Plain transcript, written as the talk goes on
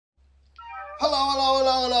Hello, hello,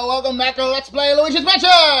 hello, hello. Welcome back to Let's Play Luigi's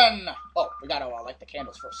Mansion! Oh, we gotta light the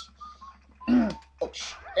candles first. Oh,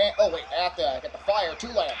 shh. Oh, wait, I have to get the fire to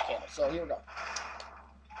light up the candles. So, here we go.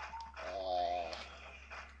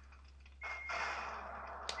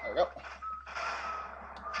 There we go.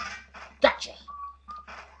 Gotcha.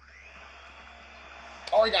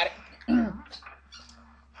 Oh, we got it.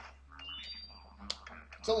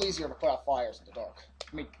 It's a little easier to put out fires in the dark.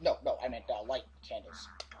 I mean, no, I meant light candles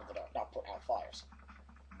in the dark, not put out fires.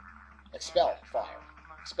 Expel fire.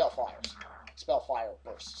 Expel fires. Expel fire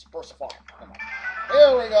bursts. Burst of fire. Come on.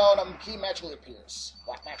 Here we go, and the key magically appears.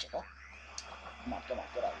 Black magic, huh? Come on, get out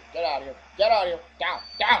of here. Get out of here. Get out of here. Down,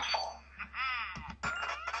 down.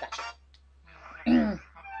 Gotcha.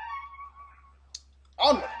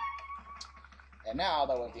 Onward. And now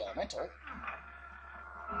that we have the elemental.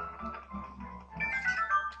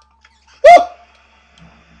 Woo!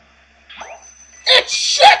 It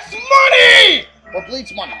shits money! Or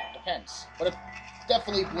bleeds money. Depends. But it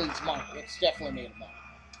definitely bleeds money. It's definitely made of money.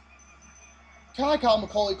 Can I call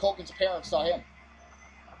Macaulay Culkin's parents saw him?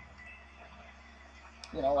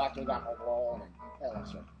 You know, after he got overall and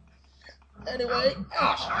that's right. Anyway,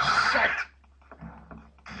 shit.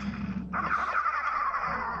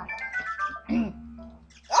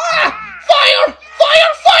 Fire!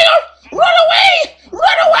 Fire! Fire! Run away!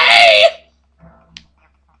 Run away!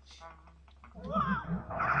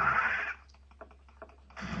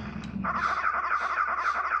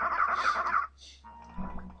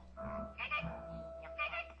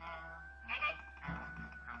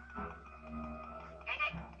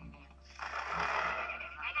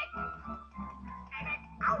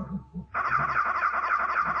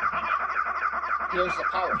 Here's the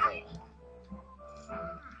powerful.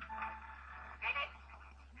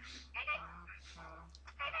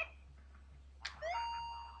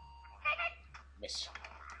 Miss.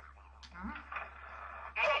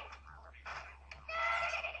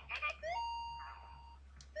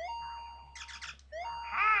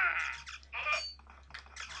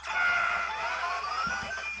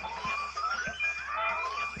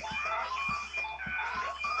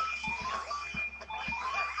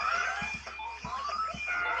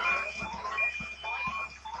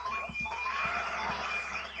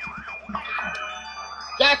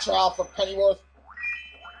 Gotcha, Alpha Pennyworth.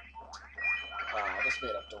 This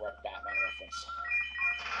made a direct Batman reference.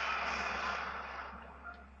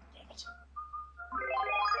 Damn it.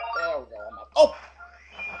 There we go. I'm up. Oh!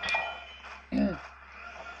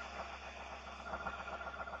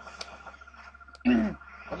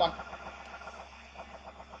 Come on.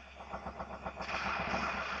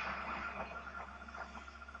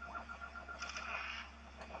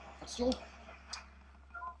 Let's go.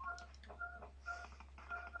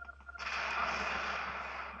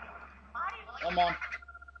 Come on.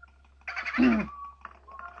 God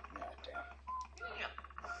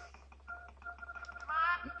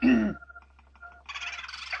damn.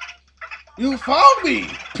 You found me!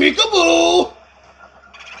 Peekaboo!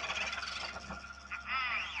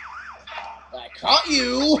 I caught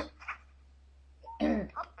you!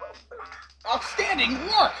 Outstanding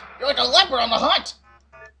work! You're like a leopard on the hunt!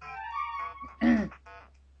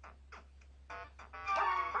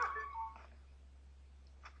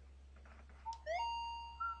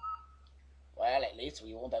 Well, at least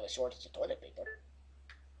we won't have a shortage of toilet paper.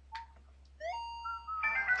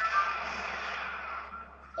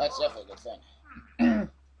 That's definitely a good thing.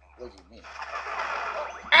 What do you mean?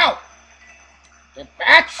 Ow! The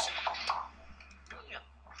bats!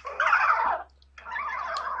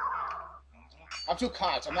 I'm too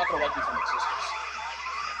kind, so I'm not gonna wipe you from existence.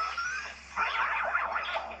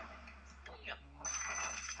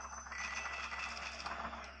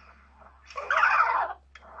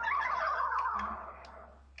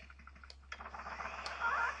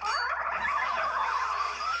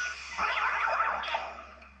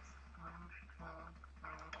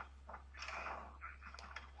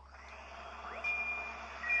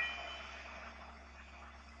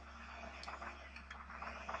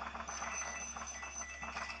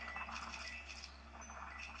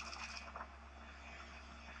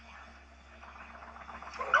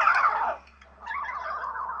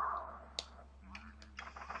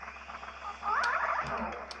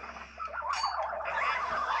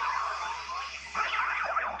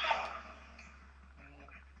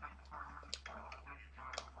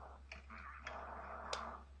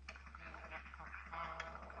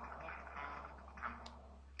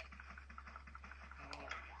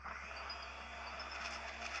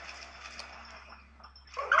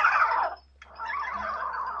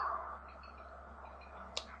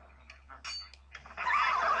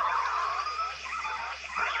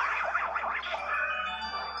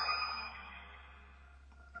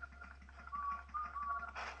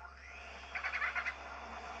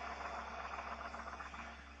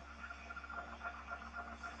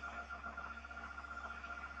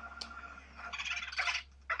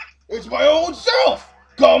 It's my own self!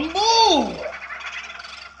 Gumbo!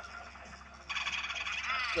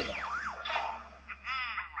 Good enough.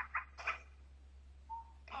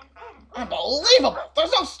 Unbelievable!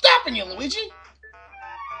 There's no stopping you, Luigi!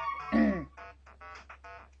 Got him.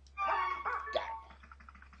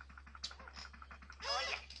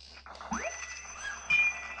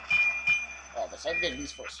 Oh, let's get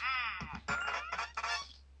these first.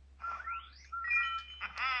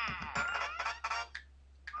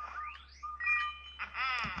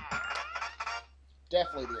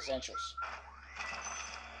 Definitely the essentials.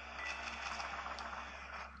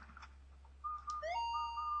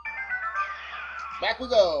 Back we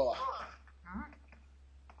go.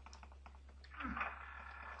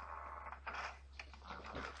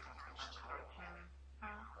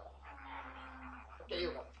 Okay, here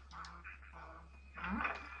we go.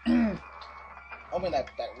 Hoping that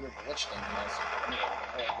weird glitch thing has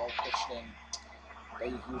the whole low pitch thing that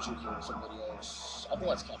you usually hear in some videos. I think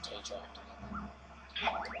that's Camtasia acting.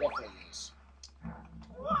 Definitely is.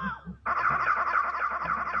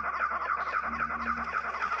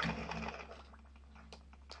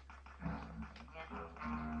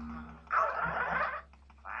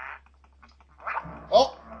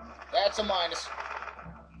 Oh, that's a minus.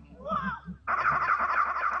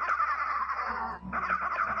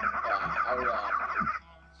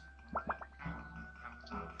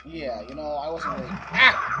 Yeah, you know, I wasn't really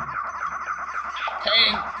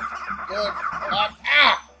paying good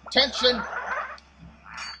attention.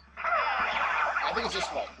 I think it's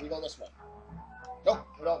this way. We go this way. Nope,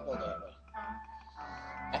 we don't go that way.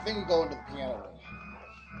 I think we go into the piano room.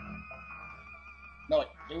 No, wait.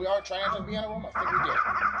 Did we already try to enter the piano room? I think we did.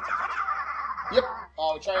 Yep.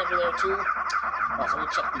 Oh, we tried to enter there too. Oh, so we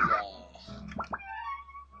check the,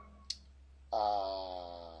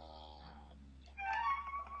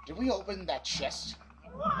 did we open that chest?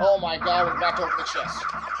 Oh my god, we're about to open the chest.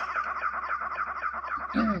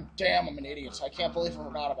 Damn, I'm an idiot. I can't believe I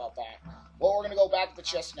forgot about that. Well, we're gonna go back to the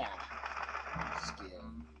chest now.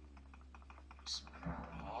 Skins.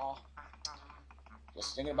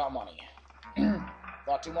 Just thinking about money.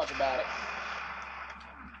 Thought too much about it.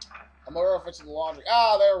 I'm wondering if it's in the laundry.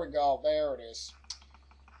 Ah, there we go. There it is.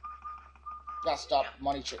 Gotta stop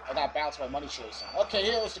money chasing. I got bounced by money chasing. Okay,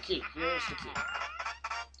 here's the key. Here's the key.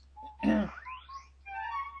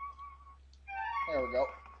 There we go.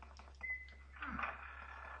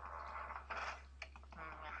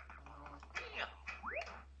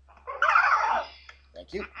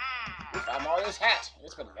 Thank you. We found Mario's hat.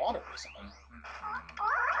 It's been laundered recently.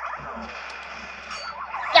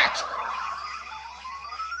 Gotcha!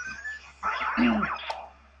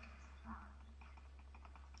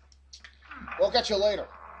 We'll get you later.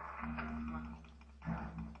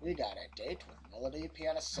 We got a date with Melody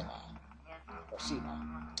Pianissima. Or Sima.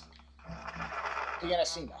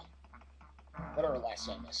 Pianissima. Whatever her last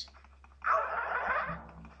name is.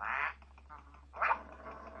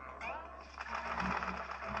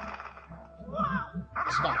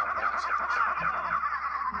 It's not how fast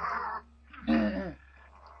it is.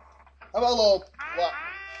 How about a little, well,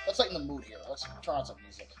 let's lighten the mood here. Let's turn on some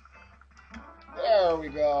music. There we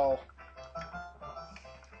go.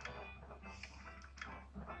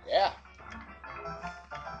 Yeah.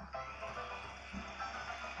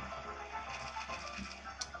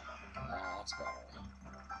 That's better.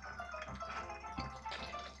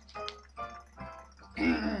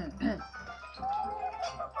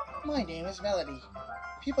 My name is Melody.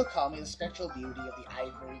 People call me the spectral beauty of the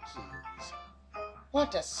Ivory Keys.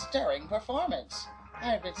 What a stirring performance! I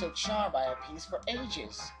have been so charmed by a piece for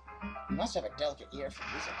ages. You must have a delicate ear for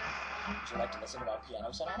music. Would you like to listen to my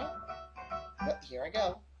piano sonata? Well, here I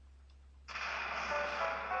go.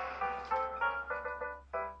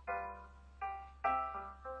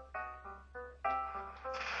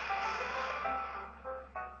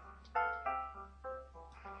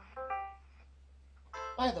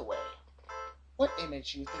 By the way, what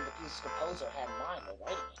image do you think the piece's composer had in mind while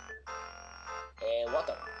writing it? What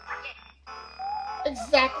the?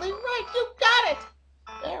 Exactly right, you got it!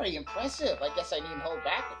 Very impressive. I guess I needn't hold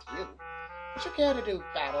back with you. Would you care to do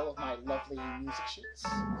battle with my lovely music sheets?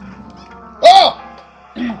 Oh!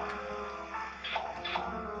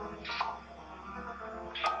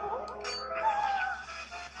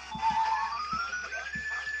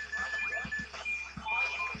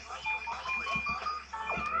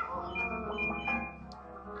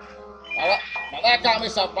 Now that got me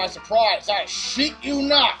by surprise. I sheet you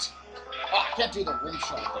not. Oh, I can't do the rim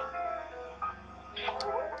shot thing.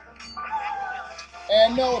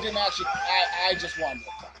 And no, it didn't actually. I just wanted to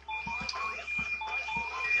attack.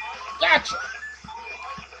 Gotcha!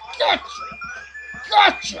 Gotcha!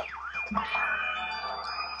 Gotcha!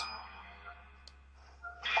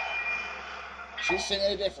 She's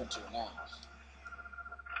singing a different tune now.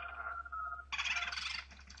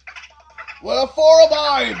 Well, for a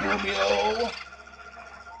bye, Boomio.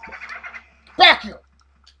 Back here.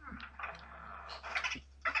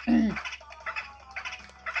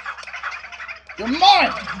 You're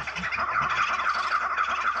mine.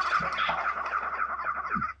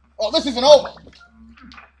 Oh, this isn't over.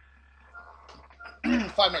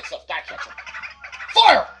 5 minutes left. Gotta catch him.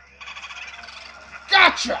 Fire!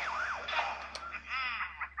 Gotcha!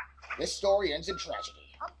 This story ends in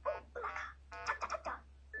tragedy.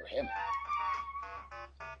 For him.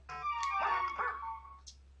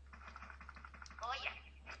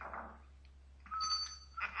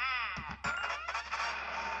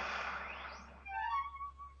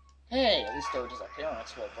 Hey, at least their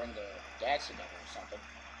parents will bring their dads together or something.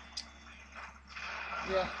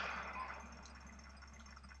 Yeah.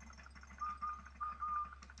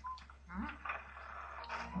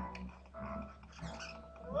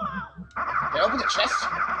 Did I open the chest?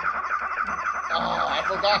 Oh, I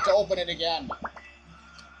forgot to open it again.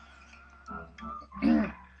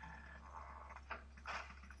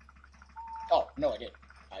 Oh, no, I did.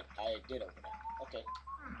 I did open it. Okay.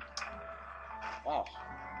 Wow.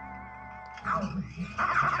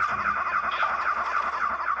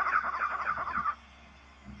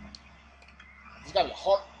 There's gotta be a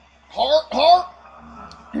heart. Heart!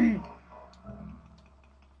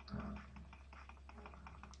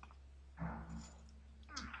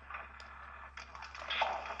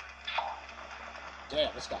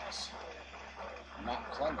 Damn, this guy's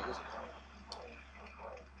not cleanly, is he?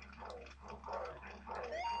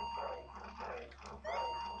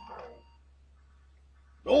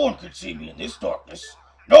 No one can see me in this darkness.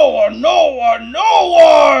 No one, no one, no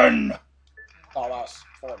one! Oh, that was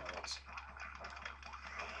 4 minutes.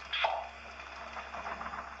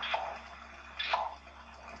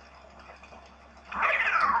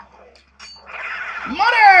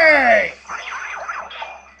 Money!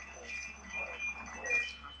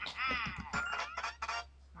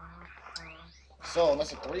 So, in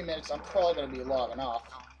less than 3 minutes, I'm probably going to be logging off.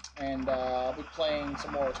 And I'll be playing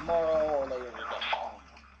some more tomorrow or later today.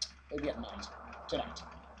 Maybe at night. Tonight.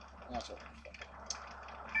 That's what.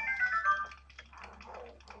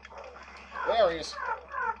 There he is.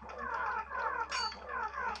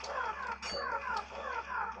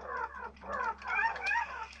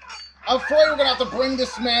 I'm afraid we're going to have to bring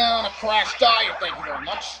this man on a crash diet, thank you very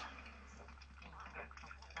much.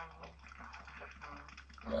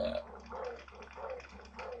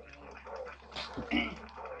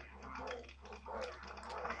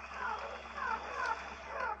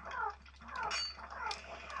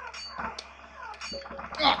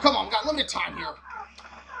 Oh, come on, we got limited time here.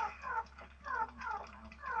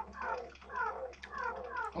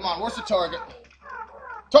 Come on, where's the target?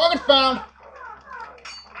 Target found!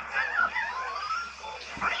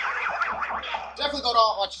 Definitely don't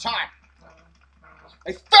want much time.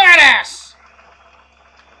 A fat ass!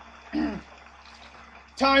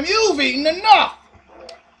 Time you've eaten enough!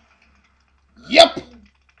 Yep!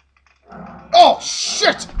 Oh,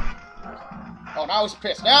 shit! Oh, now he's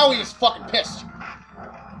pissed. Now he is fucking pissed.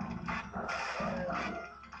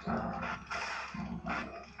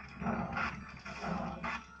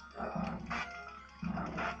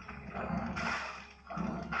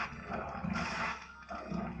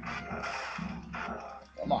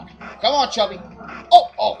 Come on. Come on, Chubby.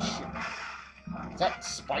 Oh, shit. Is that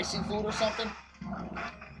spicy food or something?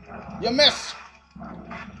 You missed.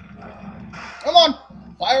 Come on.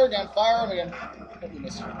 Fire again. Fire him again. Hope you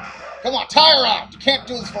missed. Come on. Tire out. You can't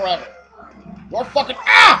do this forever. You're fucking...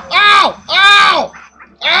 Ow! Ow! Ow!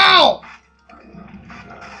 Ow!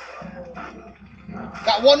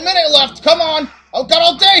 Got 1 minute left. Come on. I've got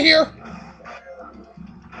all day here.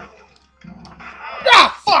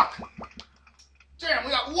 Ah, fuck! Damn,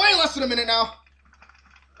 we got way less than a minute now.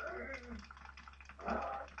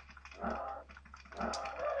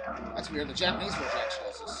 That's weird. The Japanese version actually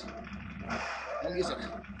does this. No music.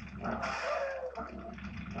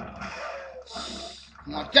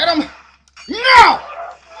 Come on, get him! No!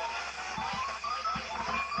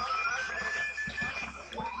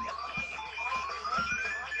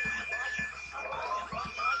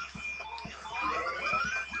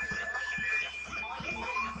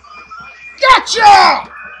 Gotcha!